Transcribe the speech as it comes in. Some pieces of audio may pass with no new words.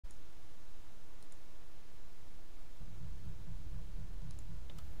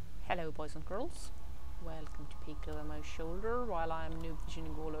Hello boys and girls, welcome to Peak Over My Shoulder while I'm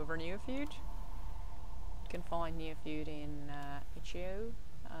Noobvisioning all over Neofeud. You can find Neofeud in itch.io.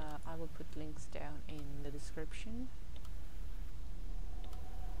 I will put links down in the description.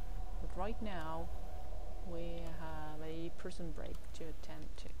 But right now we have a prison break to attend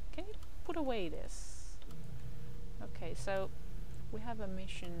to. Can you put away this? Okay, so we have a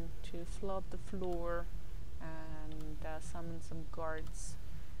mission to flood the floor and summon some guards,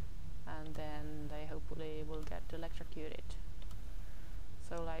 and then they hopefully will get electrocuted.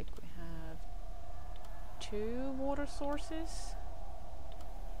 So like we have 2 water sources,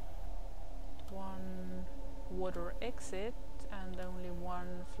 1 water exit, and only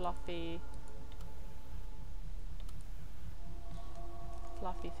 1 fluffy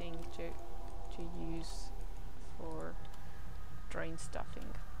thing to use for drain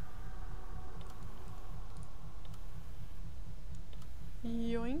stuffing.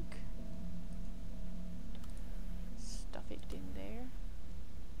 Yoink. Stuff it in there.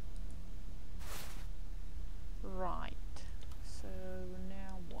 Right. So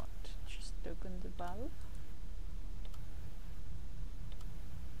now what? Just open the valve.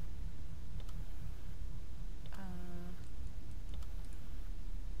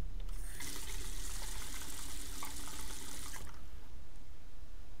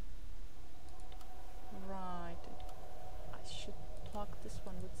 This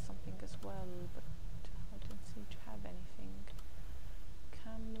one with something as well, but I don't seem to have anything.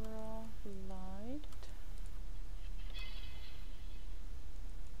 Camera, light.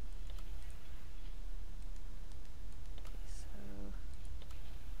 Okay, so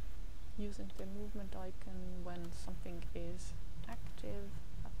using the movement icon when something is active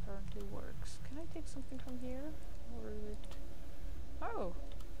apparently works. Can I take something from here? Or is it... Oh!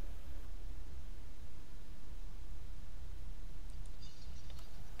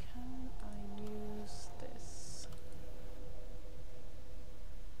 Can I use this?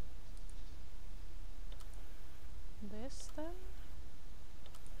 This then?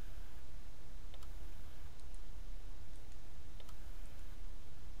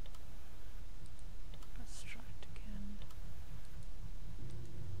 Let's try it again.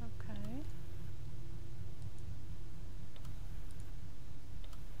 Okay.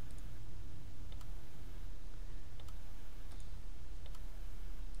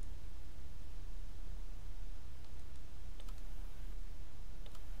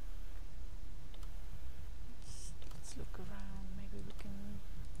 Let's look around. Maybe we can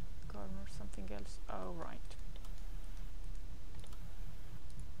garner something else. Oh, right.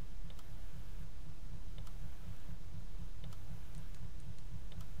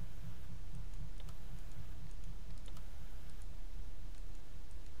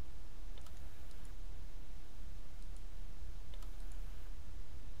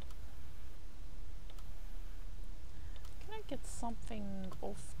 Can I get something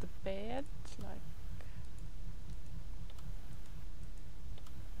off the bed? Like...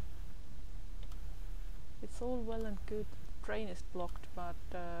 It's all well and good, the drain is blocked, but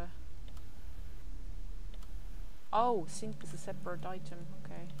oh, sink is a separate item,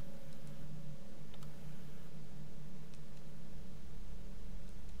 okay.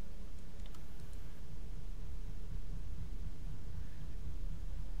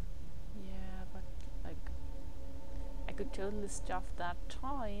 Yeah, but like I could totally stuff that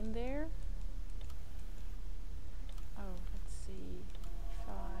tie in there. Oh, let's see if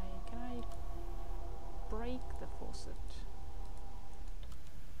can I break the faucet?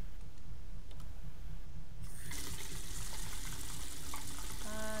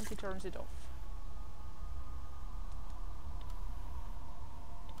 And he turns it off.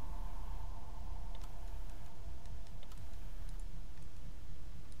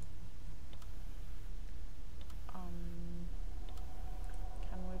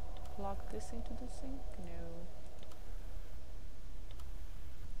 Can we plug this into the sink? No.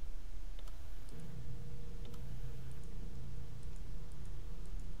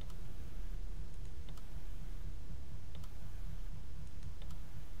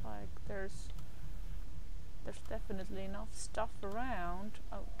 There's definitely enough stuff around.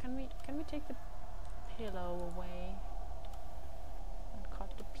 Oh, can we take the pillow away and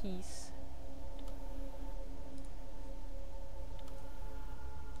cut the piece?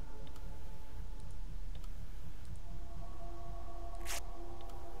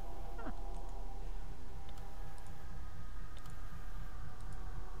 Huh.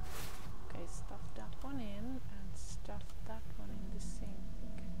 Okay, stuff that one in and stuff that one in the sink.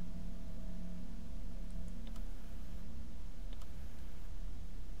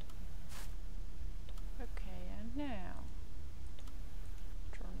 Okay, and now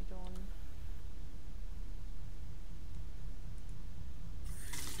turn it on.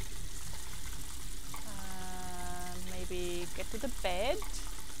 the bed?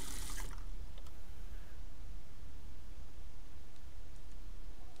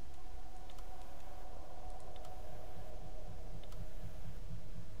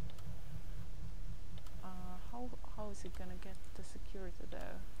 How is it gonna get the security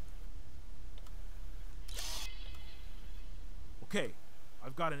though? Okay,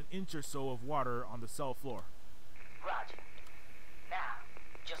 I've got an inch or so of water on the cell floor. Roger. Now,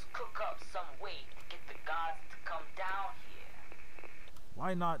 just cook up some way to get the guards to come down here.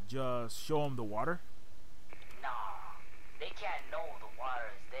 Why not just show them the water? Nah, they can't know the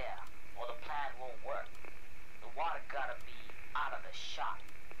water is there, or the plan won't work. The water gotta be out of the shot.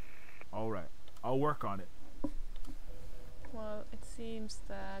 Alright, I'll work on it. Well, it seems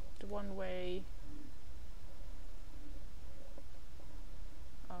that one way...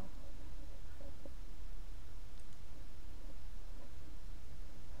 Oh.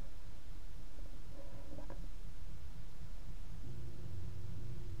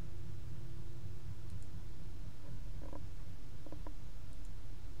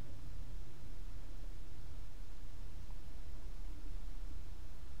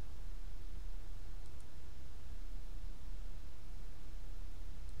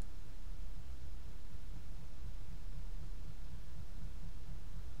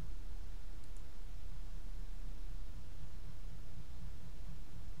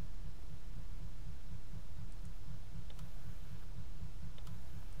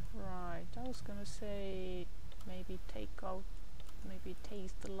 I was gonna say maybe take out, maybe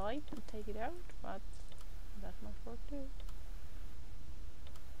taste the light and take it out, but that might work too.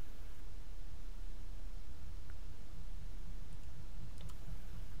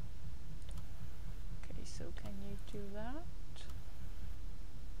 Okay, so can you do that?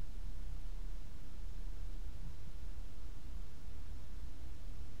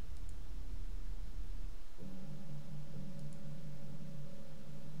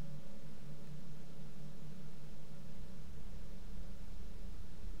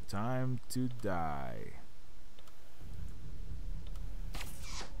 Time to die.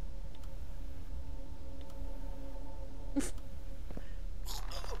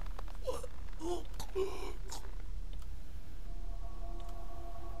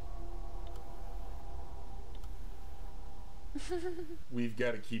 We've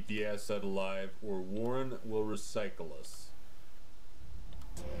got to keep the asset alive, or Warren will recycle us.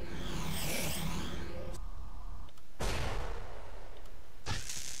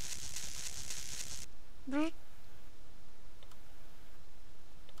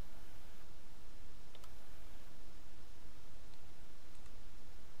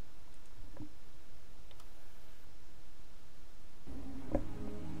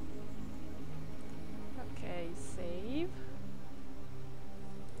 Okay, save.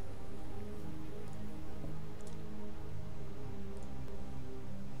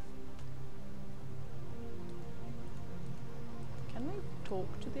 Can we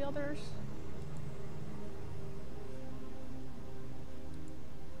talk to the others?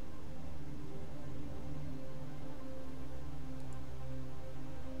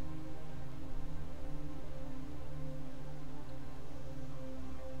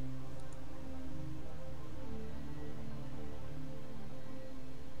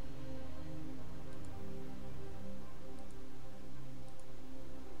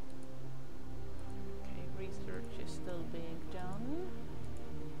 Okay, research is still being done.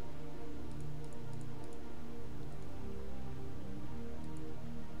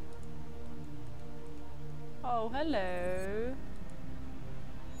 Oh, hello.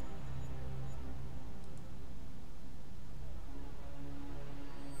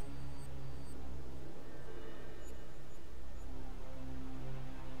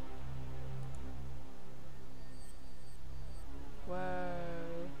 Whoa.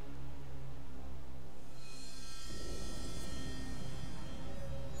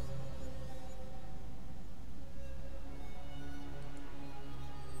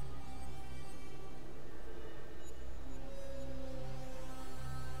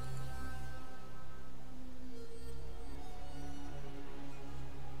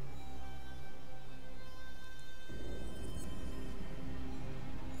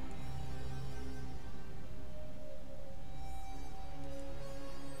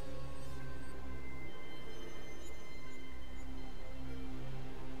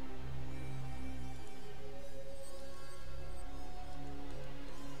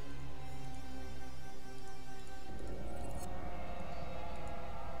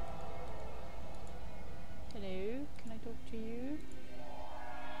 Hello, can I talk to you?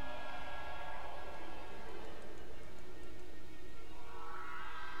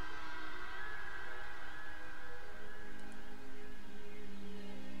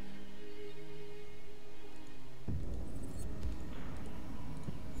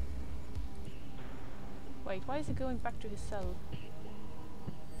 Wait, why is he going back to his cell?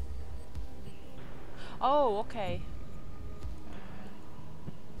 Oh, okay.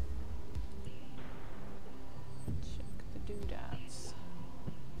 Check the doodads.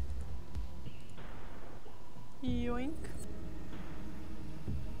 Yoink.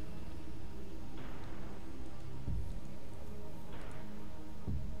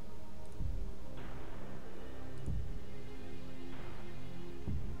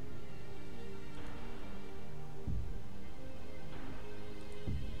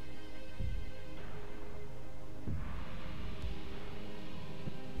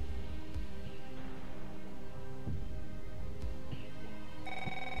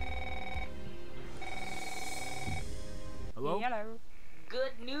 Hello? Hello.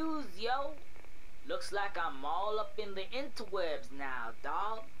 Good news, yo. Looks like I'm all up in the interwebs now,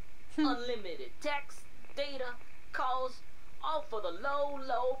 dog. Unlimited text, data, calls, all for the low,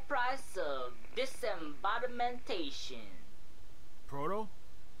 low price of disembodimentation. Proto?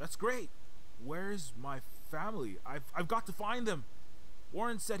 That's great. Where's my family? I've got to find them.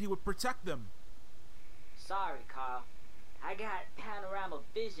 Warren said he would protect them. Sorry, Carl. I got panorama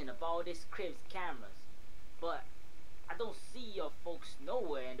vision of all this crib's cameras, but I don't see your folks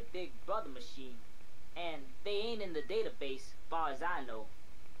nowhere in the Big Brother machine, and they ain't in the database, far as I know.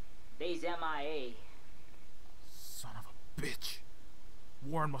 They's MIA. Son of a bitch.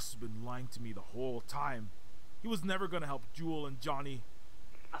 Warren must have been lying to me the whole time. He was never gonna help Jewel and Johnny.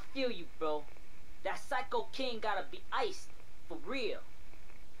 I feel you, bro. That Psycho King gotta be iced, for real.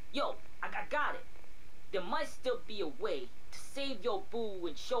 Yo, I got it. There might still be a way to save your boo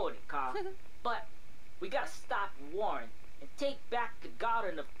and Shorty, Carl. But we gotta stop Warren and take back the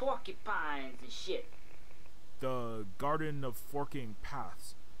Garden of Porcupines and shit. The Garden of Forking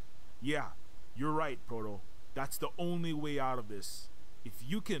Paths. Yeah, you're right, Proto. That's the only way out of this. If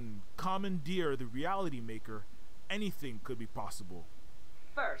you can commandeer the reality maker, anything could be possible.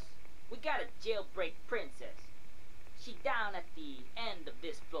 First, we gotta jailbreak Princess. She down at the end of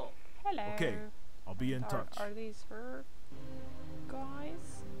this floor. Hello. Okay, I'll be in touch. Are these her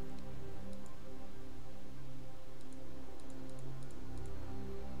guys?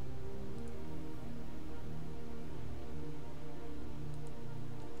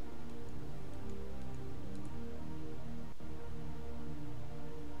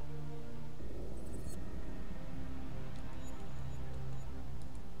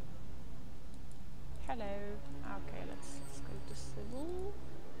 Hello. Okay, let's go to civil.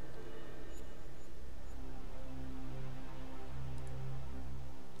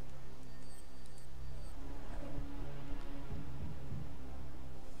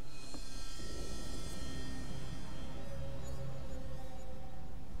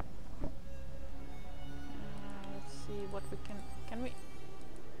 Let's see what we can we?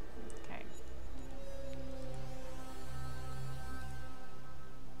 Okay.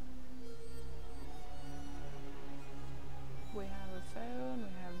 We have a phone, we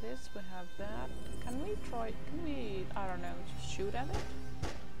have this, we have that. Can we, I don't know, just shoot at it?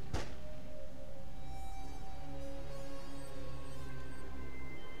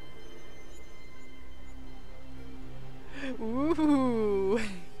 Ooh!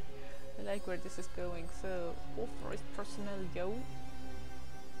 I like where this is going. So, authorized personnel, yo.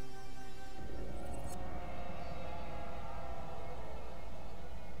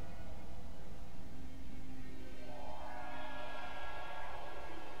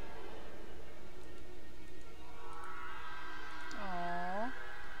 Aww.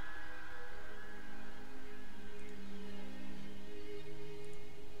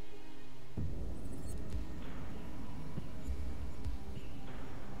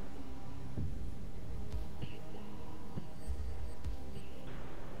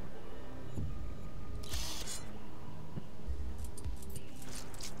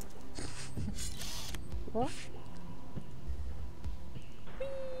 What?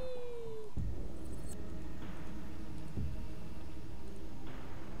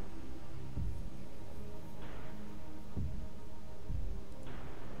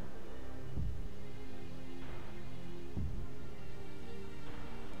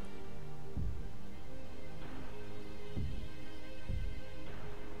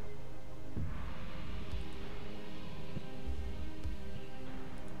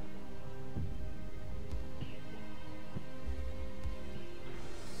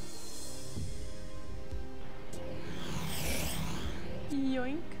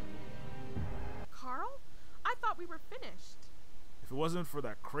 Yoink. Carl? I thought we were finished. If it wasn't for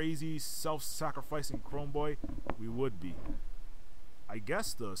that crazy, self-sacrificing Chrome Boy, we would be. I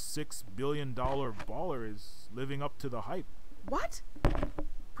guess the $6 billion baller is living up to the hype. What?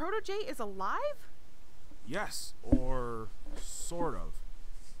 Proto J is alive? Yes, or sort of.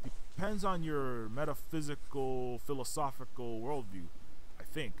 Depends on your metaphysical, philosophical worldview, I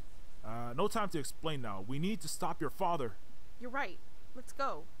think. No time to explain now. We need to stop your father. You're right. Let's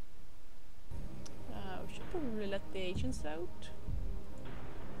go. We should probably let the agents out.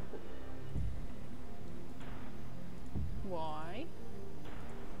 Why?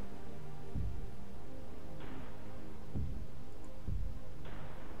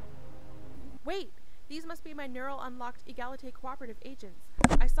 Wait! These must be my neural unlocked Egalite cooperative agents.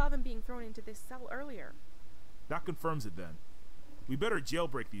 I saw them being thrown into this cell earlier. That confirms it then. We better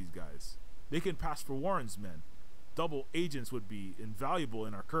jailbreak these guys. They can pass for Warren's men. Double agents would be invaluable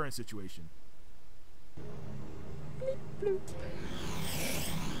in our current situation. Bleep, bloop.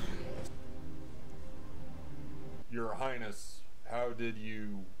 Your Highness, how did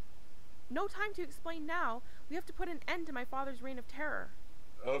you... No time to explain now. We have to put an end to my father's reign of terror.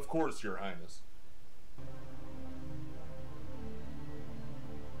 Of course, Your Highness.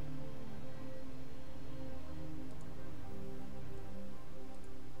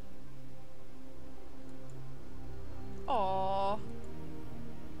 Aww.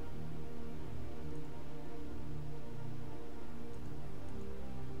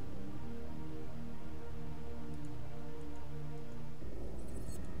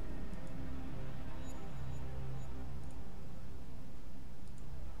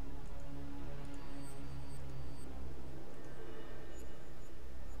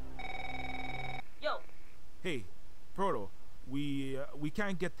 Yo, Hey, Proto, we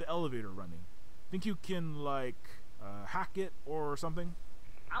can't get the elevator running. Think you can, like, hack it or something?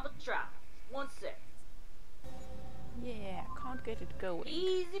 I'ma try. One sec. Yeah, can't get it going.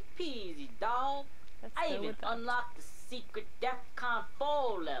 Easy peasy, dawg. Let's I go even with that. unlocked the secret DEFCON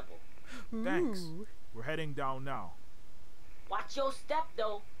 4 level. Thanks. Ooh. We're heading down now. Watch your step,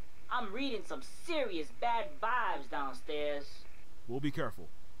 though. I'm reading some serious bad vibes downstairs. We'll be careful.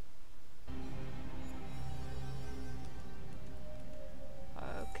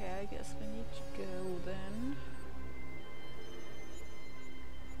 Okay, I guess we need to go then.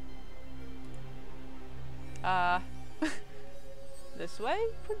 This way,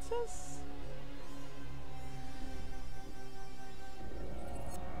 princess?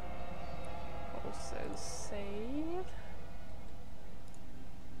 Also save.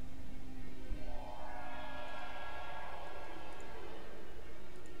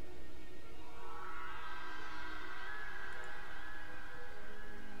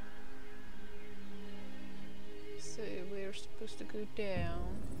 So we're supposed to go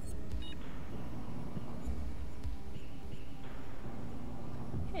down.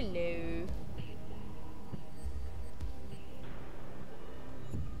 Hello.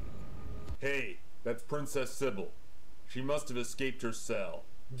 Hey, that's Princess Sybil. She must have escaped her cell.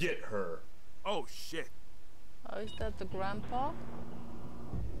 Get her. Oh, shit. Oh, is that the grandpa?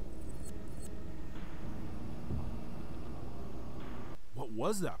 What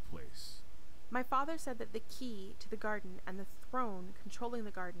was that place? My father said that the key to the garden and the throne controlling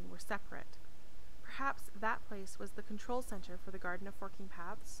the garden were separate. Perhaps that place was the control center for the Garden of Forking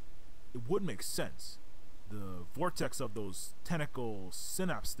Paths? It would make sense. The vortex of those tentacle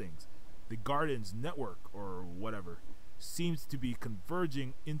synapse things, the garden's network or whatever, seems to be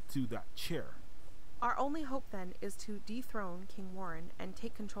converging into that chair. Our only hope then is to dethrone King Warren and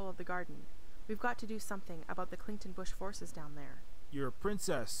take control of the garden. We've got to do something about the Clington Bush forces down there. Your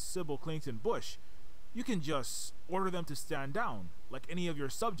Princess Sybil Clinton Bush, you can just order them to stand down, like any of your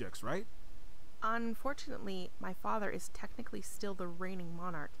subjects, right? Unfortunately, my father is technically still the reigning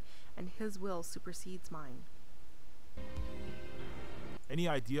monarch, and his will supersedes mine. Any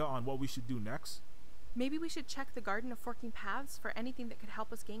idea on what we should do next? Maybe we should check the Garden of Forking Paths for anything that could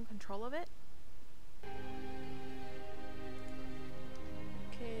help us gain control of it?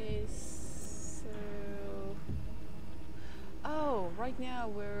 Okay, so oh, right now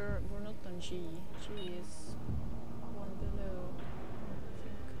we're not on G. G is one below, I think.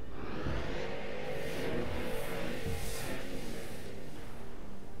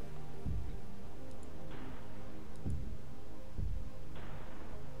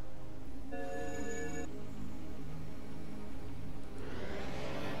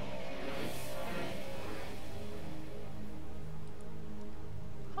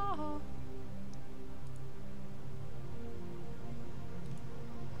 Haha.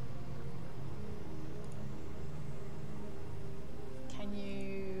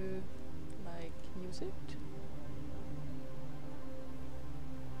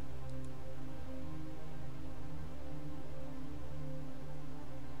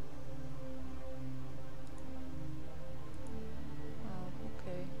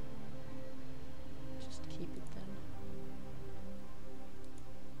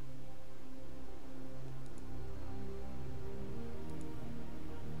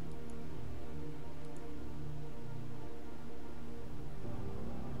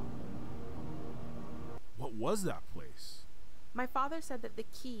 was that place? My father said that the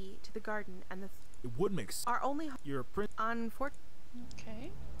key to the garden and the It would make sense. are only You're a prince.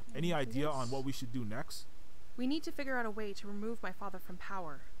 Okay. Any idea on what we should do next? We need to figure out a way to remove my father from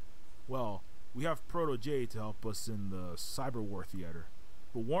power. Well, we have Proto J to help us in the cyber war theater,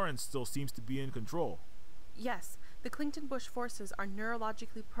 but Warren still seems to be in control. Yes, the Clington Bush forces are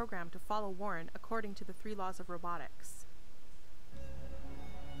neurologically programmed to follow Warren according to the 3 laws of robotics.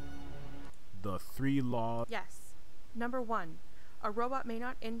 The 3 laws. Yes. Number 1. A robot may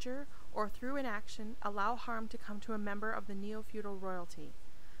not injure or through inaction allow harm to come to a member of the Neofeudal royalty.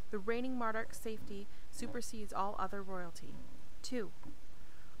 The reigning monarch's safety supersedes all other royalty. 2.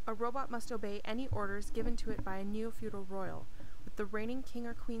 A robot must obey any orders given to it by a Neofeudal royal, with the reigning king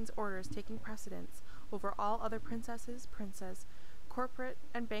or queen's orders taking precedence over all other princesses, princes, corporate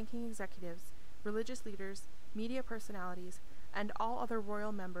and banking executives, religious leaders, media personalities, and all other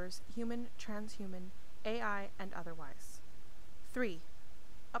royal members, human, transhuman, AI, and otherwise. 3.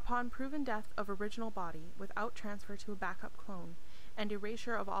 Upon proven death of original body without transfer to a backup clone, and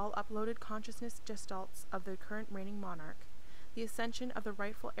erasure of all uploaded consciousness gestalts of the current reigning monarch, the ascension of the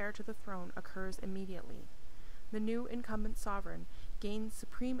rightful heir to the throne occurs immediately. The new incumbent sovereign gains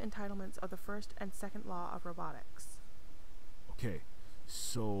supreme entitlements of the first and second law of robotics. Okay,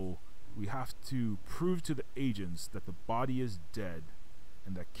 so we have to prove to the agents that the body is dead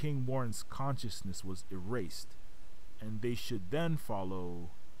and that King Warren's consciousness was erased, and they should then follow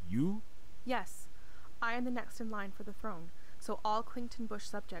you? Yes, I am the next in line for the throne, so all Clington Bush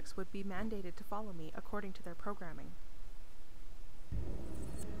subjects would be mandated to follow me according to their programming.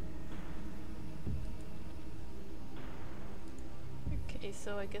 Okay,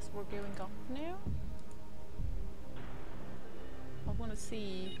 so I guess we're going up now. I want to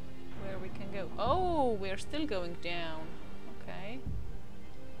see where we can go. Oh, we're still going down. Okay.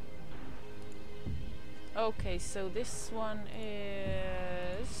 Okay, so this one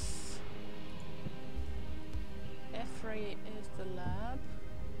is... F-ray is the lab,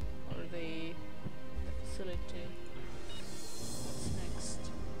 or the facility. What's next?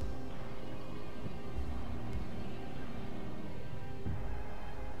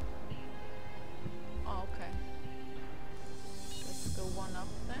 Oh, okay. Let's go one up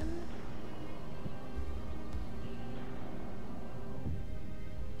then.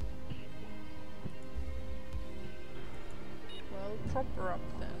 Well, proper up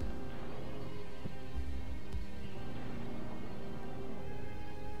then.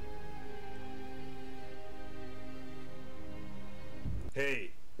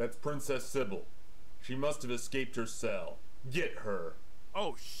 Hey, that's Princess Sybil. She must have escaped her cell. Get her.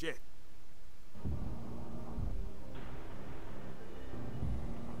 Oh shit.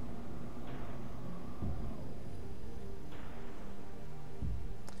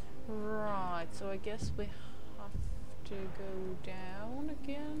 Right, so I guess we have to go down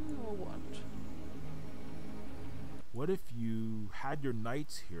again, or what? What if you had your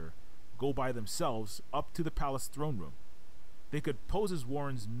knights here go by themselves up to the palace throne room? They could pose as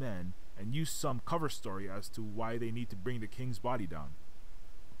Warren's men and use some cover story as to why they need to bring the king's body down.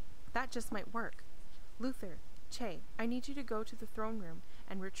 That just might work. Luther, Che, I need you to go to the throne room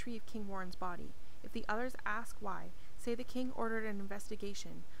and retrieve King Warren's body. If the others ask why, say the king ordered an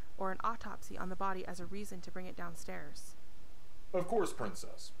investigation or an autopsy on the body as a reason to bring it downstairs. Of course,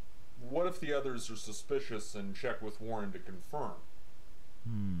 Princess. What if the others are suspicious and check with Warren to confirm?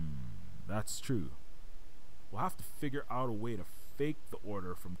 That's true. We'll have to figure out a way to fake the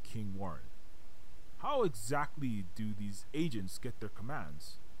order from King Warren. How exactly do these agents get their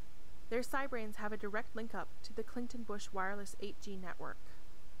commands? Their cybrains have a direct link up to the Clington Bush wireless 8G network.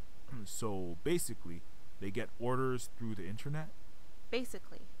 So basically, they get orders through the internet?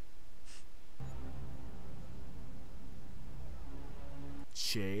 Basically.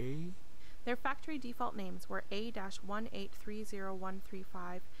 Che? Their factory default names were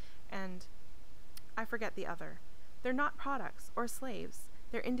A-1830135 and I forget the other. They're not products or slaves.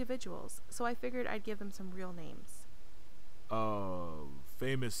 They're individuals, so I figured I'd give them some real names.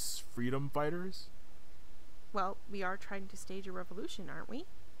 Famous freedom fighters? Well, we are trying to stage a revolution, aren't we?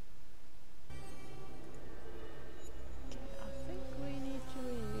 I think we need to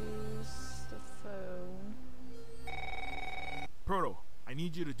use the phone. Proto, I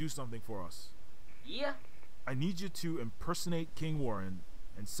need you to do something for us. Yeah? I need you to impersonate King Warren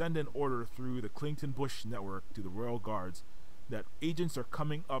and send an order through the Clington Bush network to the Royal Guards that agents are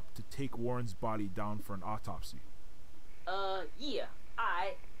coming up to take Warren's body down for an autopsy. Yeah.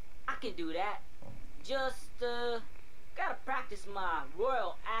 I can do that. Just, gotta practice my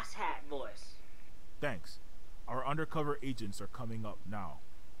royal asshat voice. Thanks. Our undercover agents are coming up now.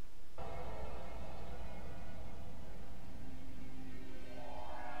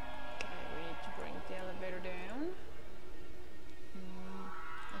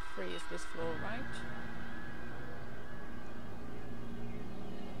 freeze this floor, right?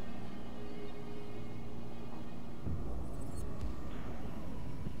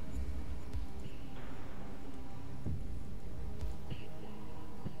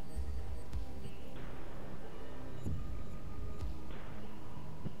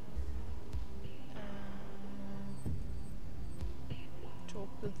 Talk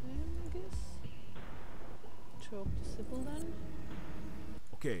with them, I guess. Talk to Sybil then.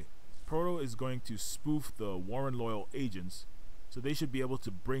 Okay, Proto is going to spoof the Warren loyal agents, so they should be able to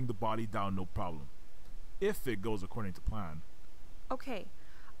bring the body down no problem. If it goes according to plan. Okay,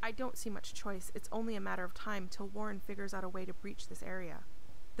 I don't see much choice. It's only a matter of time till Warren figures out a way to breach this area.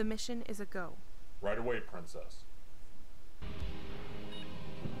 The mission is a go. Right away, Princess.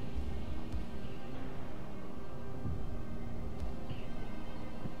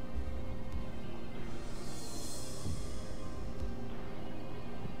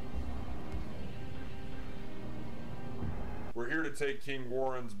 We're here to take King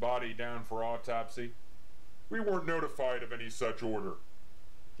Warren's body down for autopsy. We weren't notified of any such order.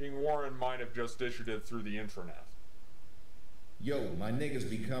 King Warren might have just issued it through the intranet. Yo, my niggas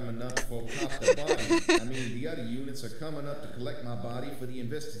be coming up for cop the body. I mean, the other units are coming up to collect my body for the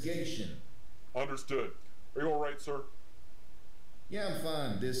investigation. Understood. Are you alright, sir? Yeah, I'm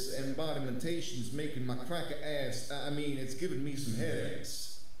fine. This embodimentation's making my cracker ass, it's giving me some headaches.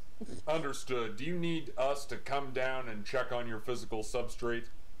 Understood. Do you need us to come down and check on your physical substrate?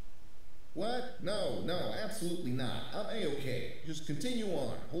 What? No, absolutely not. I'm A-okay. Just continue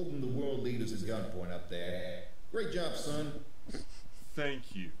on, holding the world leaders at gunpoint up there. Great job, son.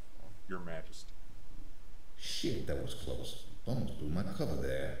 Thank you, Your Majesty. Shit, that was close. Almost blew my cover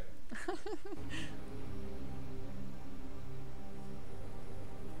there.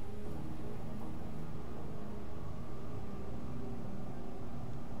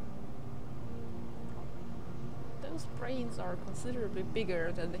 Those brains are considerably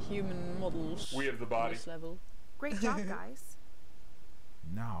bigger than the human models. We have the on body. this level. Great job, guys.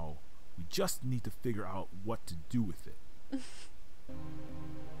 Now, we just need to figure out what to do with it.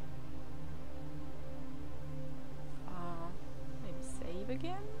 Maybe save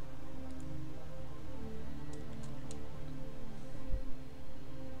again?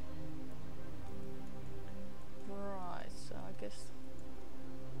 Right, so I guess...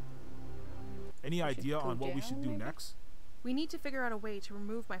 Any should idea go on what we down, should do maybe? next? We need to figure out a way to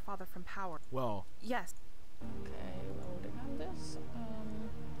remove my father from power. Well, Yes. Okay, we already have this.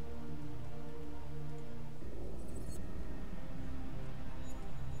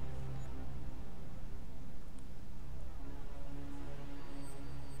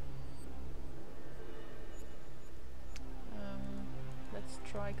 Let's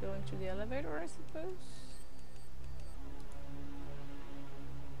try going to the elevator, I suppose.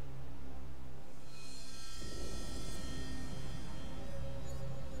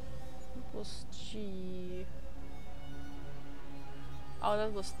 What was G? Oh,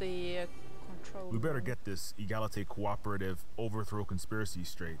 that was the control. we better room. get this Egalite Cooperative overthrow conspiracy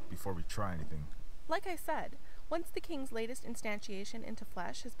straight before we try anything. Like I said, once the king's latest instantiation into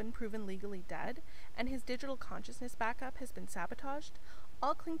flesh has been proven legally dead, and his digital consciousness backup has been sabotaged,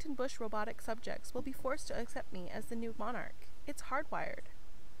 all Clington Bush robotic subjects will be forced to accept me as the new monarch. It's hardwired.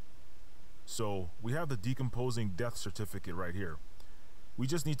 So, we have the decomposing death certificate right here. We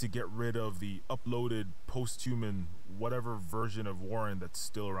just need to get rid of the uploaded post-human whatever version of Warren that's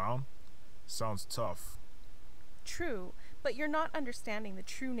still around. Sounds tough. True, but you're not understanding the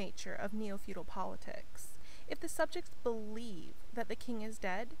true nature of neo-feudal politics. If the subjects believe that the king is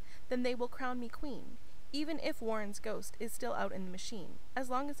dead, then they will crown me queen, even if Warren's ghost is still out in the machine, as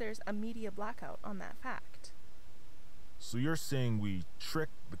long as there's a media blackout on that fact. So you're saying we trick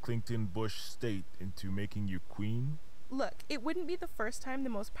the Clington Bush state into making you queen? Look, it wouldn't be the first time the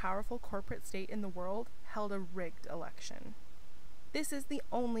most powerful corporate state in the world held a rigged election. This is the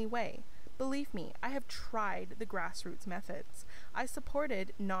only way. Believe me, I have tried the grassroots methods. I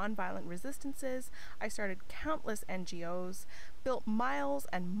supported non-violent resistances, I started countless NGOs, built miles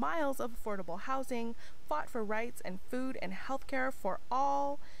and miles of affordable housing, fought for rights and food and healthcare for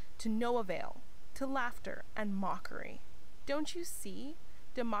all, to no avail, to laughter and mockery. Don't you see?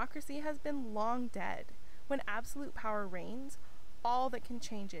 Democracy has been long dead. When absolute power reigns, all that can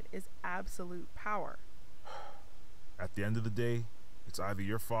change it is absolute power. At the end of the day, it's either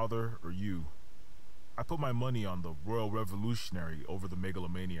your father or you. I put my money on the Royal Revolutionary over the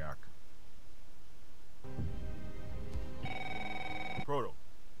megalomaniac. Proto,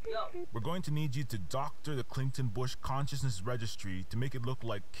 Yo, we're going to need you to doctor the Clington Bush Consciousness Registry to make it look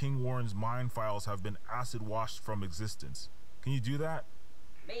like King Warren's mind files have been acid washed from existence. Can you do that?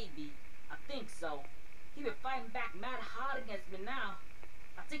 Maybe. I think so. He been fighting back mad hard against me now.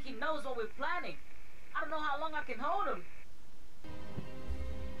 I think he knows what we're planning. I don't know how long I can hold him.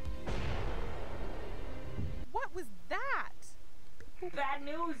 What was that? Bad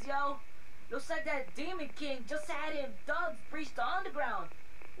news, yo. Looks like that Demon King just had him thugs breach the underground.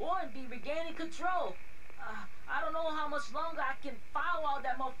 Warren be regaining control. I don't know how much longer I can firewall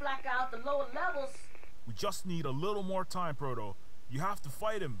that motherfucker out the lower levels. We just need a little more time, Proto. You have to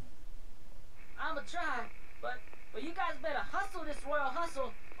fight him. I'ma try, but you guys better hustle this royal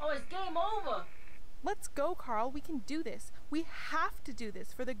hustle or it's game over. Let's go, Carl. We can do this. We have to do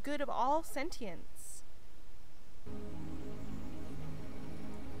this for the good of all sentience.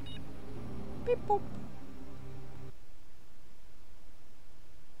 Beep boop.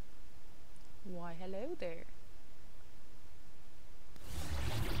 Why, hello there.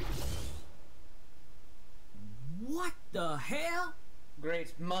 What the hell?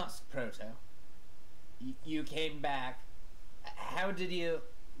 Great Musk, Proto. You came back. How did you...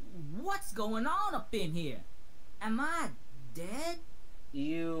 What's going on up in here? Am I dead?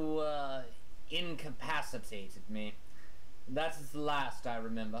 You, incapacitated me. That's the last I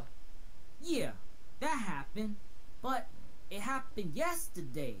remember. Yeah, that happened. But it happened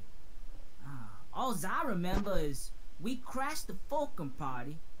yesterday. All I remember is we crashed the Fulcrum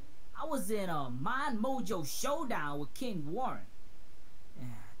party. I was in a Mind Mojo showdown with King Warren.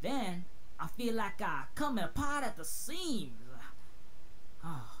 Then I feel like I coming apart at the seams.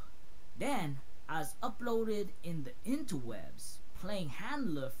 Then I was uploaded in the interwebs, playing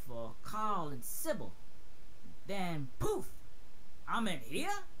handler for Carl and Sybil. Then poof, I'm in here?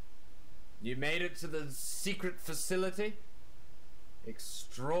 You made it to the secret facility?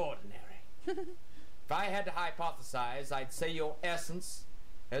 Extraordinary. If I had to hypothesize, I'd say your essence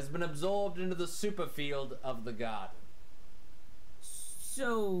has been absorbed into the superfield of the garden.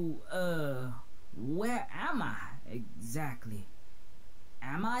 So, where am I exactly?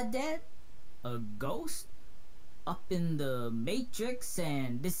 Am I dead? A ghost? Up in the Matrix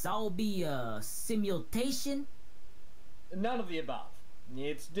and this all be a simulation? None of the above.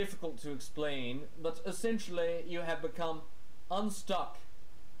 It's difficult to explain, but essentially you have become unstuck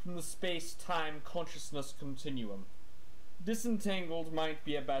from the space-time consciousness continuum. Disentangled might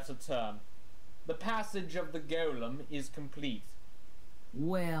be a better term. The passage of the golem is complete.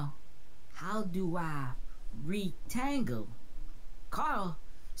 Well, how do I retangle? Carl,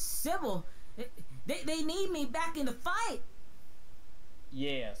 Sybil, they need me back in the fight.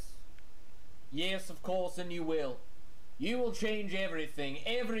 Yes. Yes, of course, and you will. You will change everything,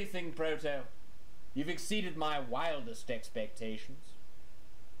 everything, Proto. You've exceeded my wildest expectations.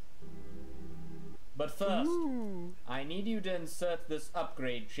 But first, I need you to insert this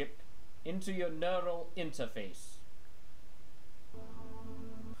upgrade chip into your neural interface.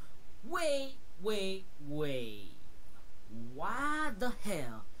 Wait. Why the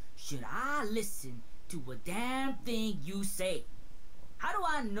hell should I listen to a damn thing you say? How do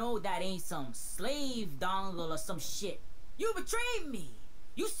I know that ain't some slave dongle or some shit? You betrayed me!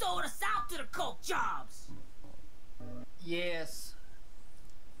 You sold us out to the coke jobs! Yes.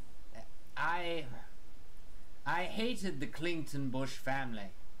 I hated the Clington-Bush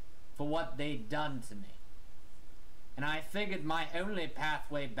family for what they'd done to me. And I figured my only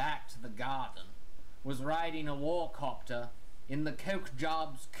pathway back to the garden was riding a warcopter in the coke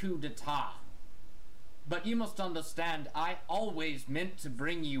job's coup d'etat. But you must understand, I always meant to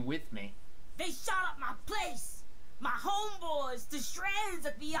bring you with me. They shot up my place! My homeboys to shreds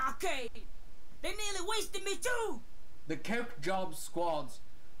at the arcade! They nearly wasted me too! The coke job squads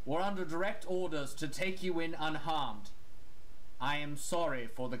were under direct orders to take you in unharmed. I am sorry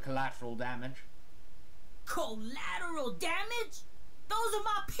for the collateral damage. Collateral damage? Those are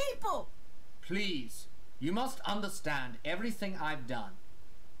my people! Please, you must understand everything I've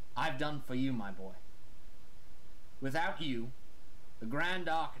done for you, my boy. Without you, the grand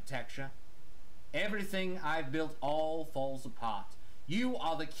architecture, everything I've built all falls apart. You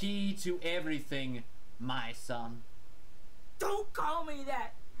are the key to everything, my son. Don't call me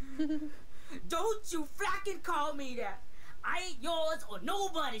that! Don't you flacking call me that! I ain't yours or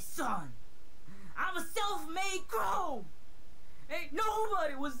nobody's son! I'm a self-made crow! Ain't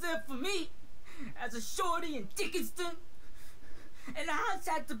nobody was there for me as a shorty in Dickinston. And I just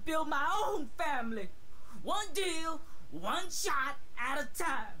had to build my own family. One deal, one shot at a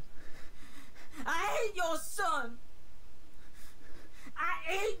time. I ain't your son.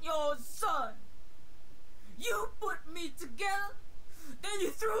 I ain't your son. You put me together, then you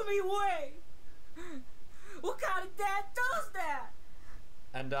threw me away. What kind of dad does that?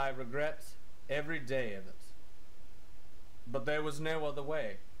 And I regret every day of it. but there was no other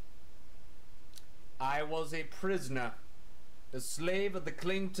way. I was a prisoner, a slave of the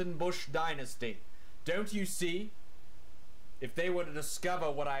Clington Bush dynasty. Don't you see? If they were to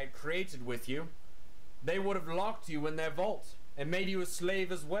discover what I had created with you, they would have locked you in their vault and made you a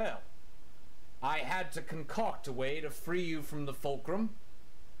slave as well. I had to concoct a way to free you from the fulcrum,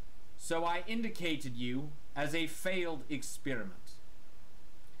 so I indicated you as a failed experiment,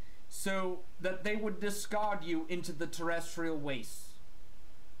 so that they would discard you into the terrestrial wastes.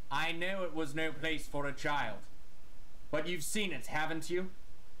 I know it was no place for a child, but you've seen it, haven't you?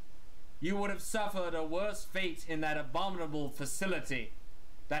 You would have suffered a worse fate in that abominable facility,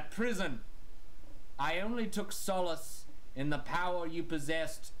 that prison. I only took solace in the power you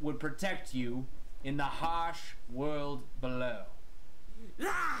possessed would protect you in the harsh world below.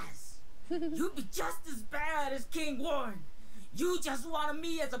 Lies! You'd be just as bad as King Warren. You just wanted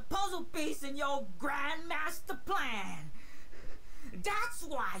me as a puzzle piece in your grand master plan. That's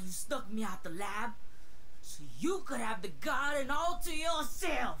why you snuck me out the lab, so you could have the garden all to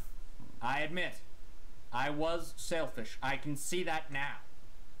yourself. I admit, I was selfish. I can see that now.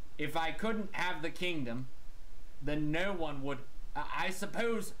 If I couldn't have the kingdom, then no one would. I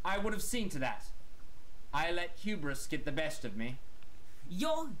suppose I would have seen to that. I let hubris get the best of me.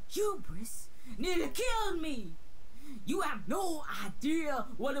 Your hubris nearly killed me. You have no idea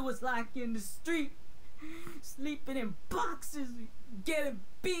what it was like in the street, sleeping in boxes, getting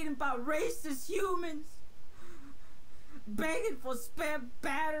beaten by racist humans, begging for spare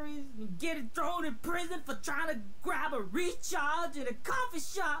batteries, and getting thrown in prison for trying to grab a recharge in a coffee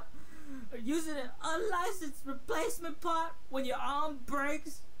shop, or using an unlicensed replacement part when your arm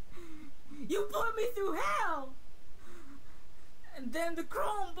breaks. You put me through hell. And then the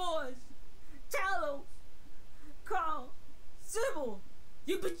Chrome Boys, Talos, Carl, Sybil,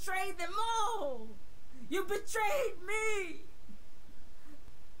 you betrayed them all. You betrayed me.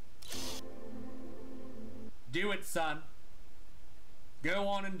 Do it, son. Go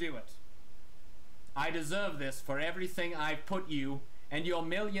on and do it. I deserve this for everything I've put you and your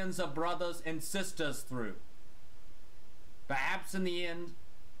millions of brothers and sisters through. Perhaps in the end,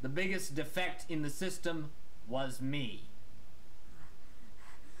 the biggest defect in the system was me.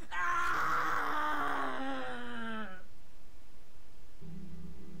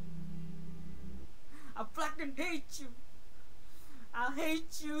 I fucking hate you. I'll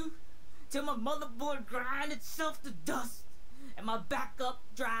hate you till my motherboard grinds itself to dust and my backup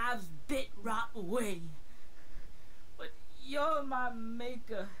drives bit rot away. But you're my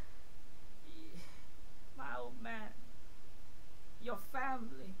maker, my old man, your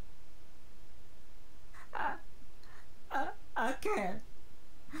family. I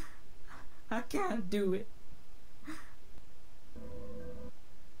can't do it.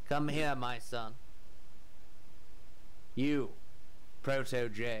 Come here, my son. You, Proto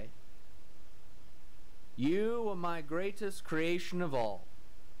J. You were my greatest creation of all.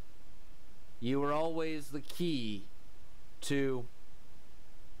 You were always the key to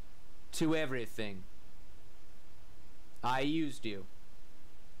everything. I used you,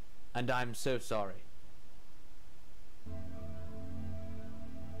 and I'm so sorry.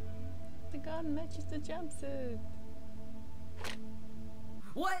 The garden matches the jumpsuit.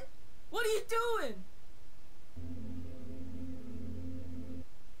 What? What are you doing?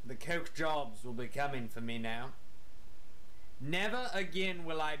 The coke jobs will be coming for me now. Never again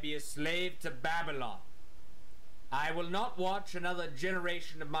will I be a slave to Babylon. I will not watch another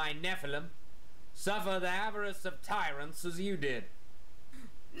generation of my Nephilim suffer the avarice of tyrants as you did.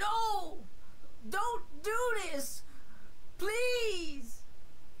 No! Don't do this! Please!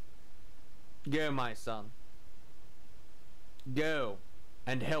 Go, my son. Go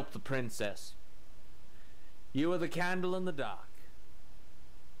and help the princess. You are the candle in the dark.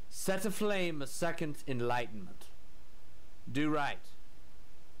 Set aflame a second enlightenment. Do right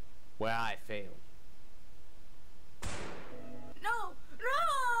where I failed. No!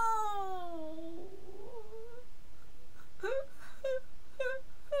 No! So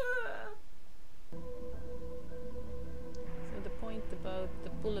the point about the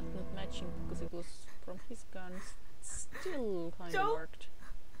bullet not matching because it was from his gun still kind of worked.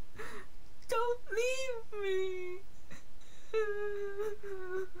 Don't leave me!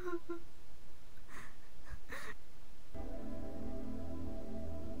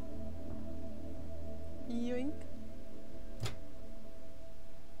 Yoink.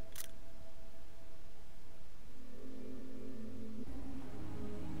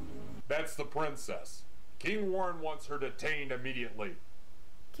 That's the princess. King Warren wants her detained immediately.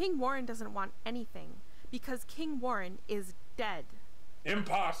 King Warren doesn't want anything, because King Warren is dead.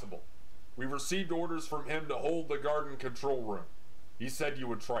 Impossible. We received orders from him to hold the garden control room. He said you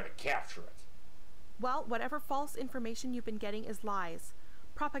would try to capture it. Well, whatever false information you've been getting is lies.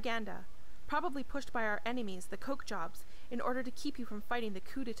 Propaganda. Probably pushed by our enemies, the Coke Jobs, in order to keep you from fighting the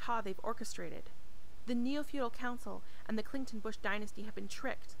coup d'etat they've orchestrated. The Neofeudal Council and the Clinton Bush dynasty have been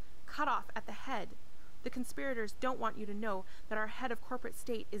tricked, cut off at the head. The conspirators don't want you to know that our head of corporate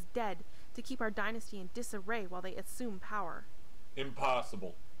state is dead to keep our dynasty in disarray while they assume power.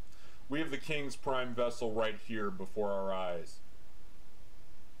 Impossible. We have the king's prime vessel right here before our eyes.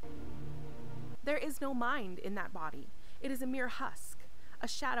 There is no mind in that body. It is a mere husk, a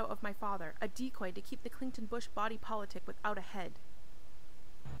shadow of my father, a decoy to keep the Clinton Bush body politic without a head.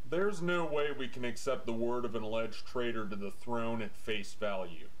 There's no way we can accept the word of an alleged traitor to the throne at face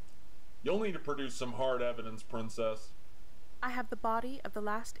value. You'll need to produce some hard evidence, Princess. I have the body of the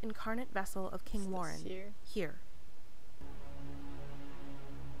last incarnate vessel of King Warren here.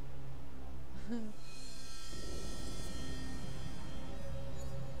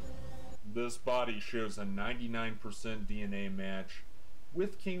 This body shows a 99% DNA match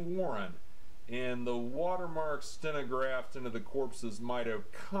with King Warren, and the watermark stenographed into the corpse's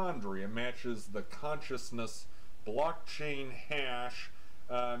mitochondria matches the consciousness blockchain hash,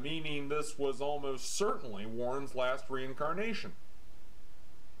 meaning this was almost certainly Warren's last reincarnation.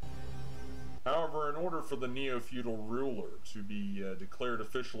 However, in order for the neo-feudal ruler to be declared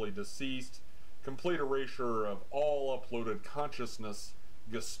officially deceased, complete erasure of all uploaded consciousness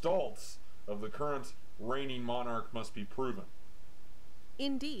gestalts of the current reigning monarch must be proven.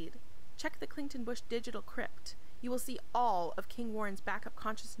 Indeed. Check the Clinton Bush digital crypt. You will see all of King Warren's backup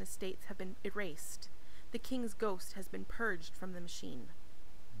consciousness states have been erased. The king's ghost has been purged from the machine.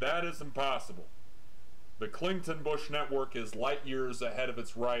 That is impossible. The Clinton Bush network is light years ahead of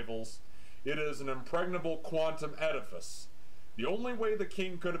its rivals. It is an impregnable quantum edifice. The only way the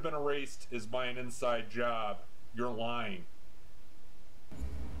king could have been erased is by an inside job. You're lying.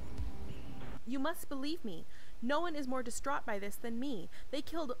 You must believe me. No one is more distraught by this than me. They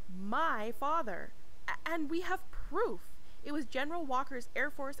killed my father. And we have proof. It was General Walker's Air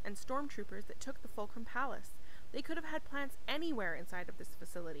Force and stormtroopers that took the Fulcrum Palace. They could have had plants anywhere inside of this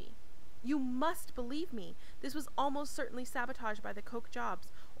facility. You must believe me. This was almost certainly sabotaged by the Coke Jobs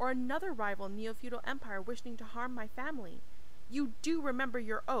or another rival neo-feudal empire wishing to harm my family. You do remember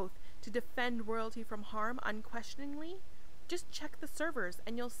your oath to defend royalty from harm unquestioningly? Just check the servers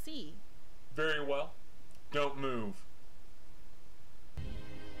and you'll see. Very well. Don't move.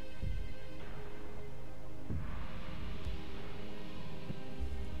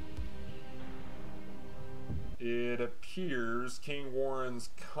 It appears King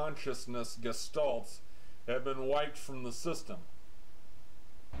Warren's consciousness gestalts have been wiped from the system.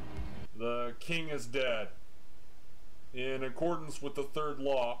 The king is dead. In accordance with the third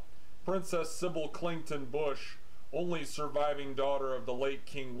law, Princess Sybil Clinton Bush, only surviving daughter of the late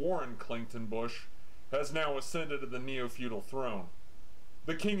King Warren Clinton Bush, has now ascended to the neo-feudal throne.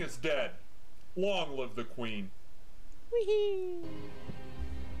 The king is dead. Long live the queen. Whee!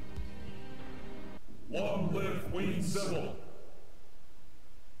 Long live Queen Sybil.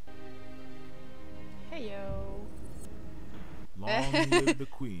 Heyo. Long live the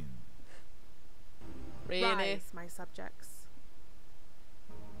queen. Really? Rise, my subjects.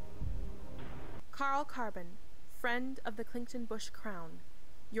 Carl Carbon, friend of the Clinton Bush crown,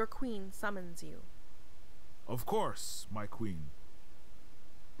 your queen summons you. Of course, my queen.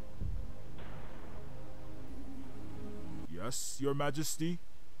 Yes, your majesty?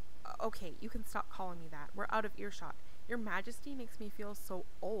 Okay, you can stop calling me that. We're out of earshot. Your Majesty makes me feel so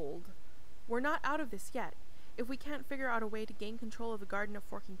old. We're not out of this yet. If we can't figure out a way to gain control of the Garden of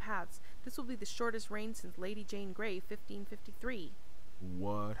Forking Paths, this will be the shortest reign since Lady Jane Grey, 1553.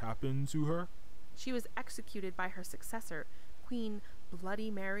 What happened to her? She was executed by her successor, Queen Bloody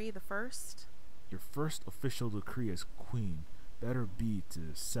Mary the First. Your first official decree as queen better be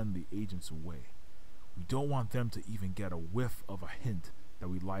to send the agents away. We don't want them to even get a whiff of a hint that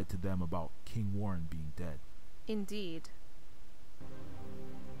we lied to them about King Warren being dead. Indeed.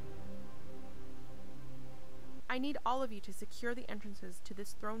 I need all of you to secure the entrances to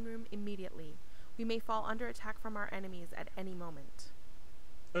this throne room immediately. We may fall under attack from our enemies at any moment.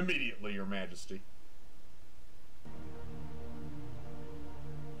 Immediately, your majesty.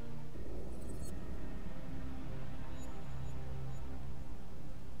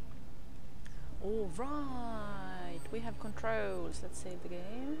 Alright, we have controls. Let's save the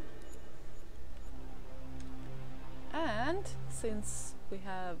game. And since we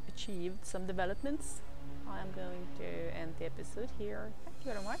have achieved some developments, I am going to end the episode here. Thank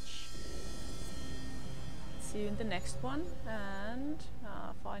you very much. see you in the next one, and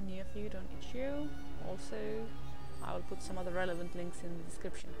find Neofeud on itch.io. Also, I will put some other relevant links in the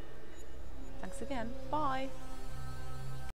description. Thanks again. Bye!